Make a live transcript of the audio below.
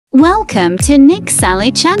Welcome to Nick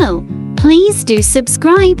Sali channel. Please do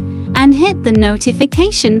subscribe and hit the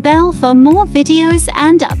notification bell for more videos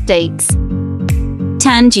and updates.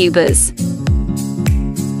 Tanjungbas.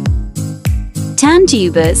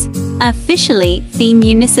 Tanjungbas, officially the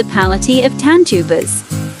municipality of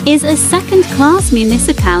Tanjungbas, is a second-class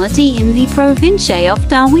municipality in the province of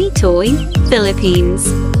Tawi-Tawi,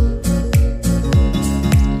 Philippines.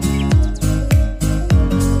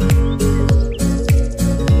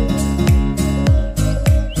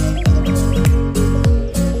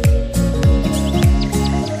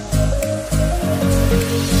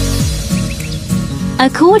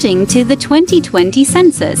 According to the 2020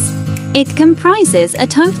 census, it comprises a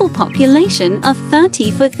total population of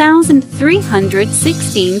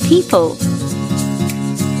 34,316 people.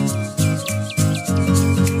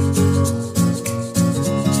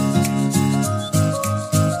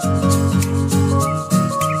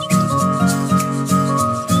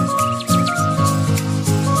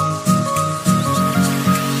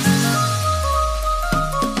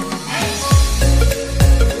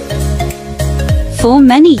 For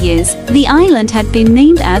many years, the island had been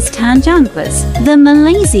named as Tanjungbas. The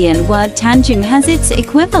Malaysian word Tanjung has its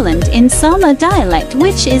equivalent in Sala dialect,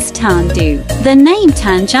 which is Tandu. The name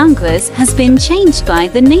Tanjungbas has been changed by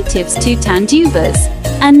the natives to Tandubas,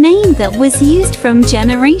 a name that was used from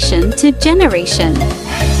generation to generation.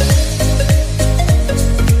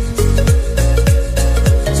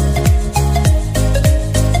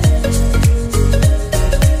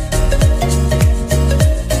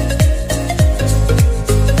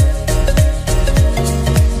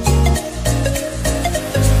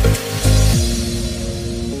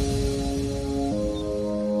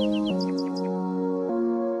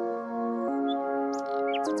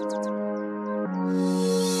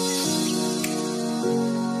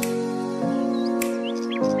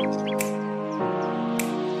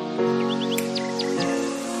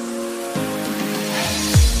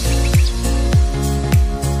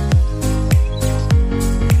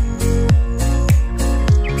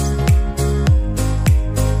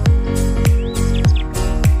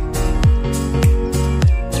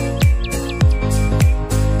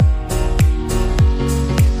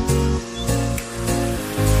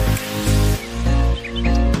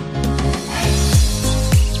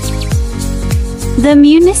 The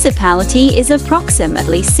municipality is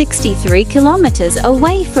approximately 63 kilometers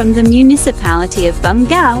away from the municipality of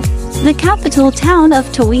Bungao, the capital town of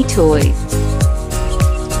Tawi-Tawi.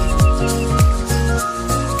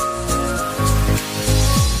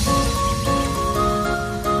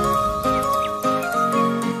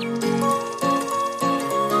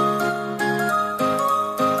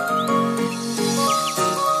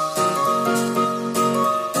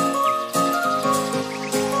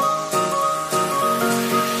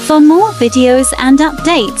 For more videos and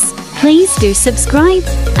updates, please do subscribe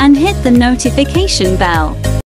and hit the notification bell.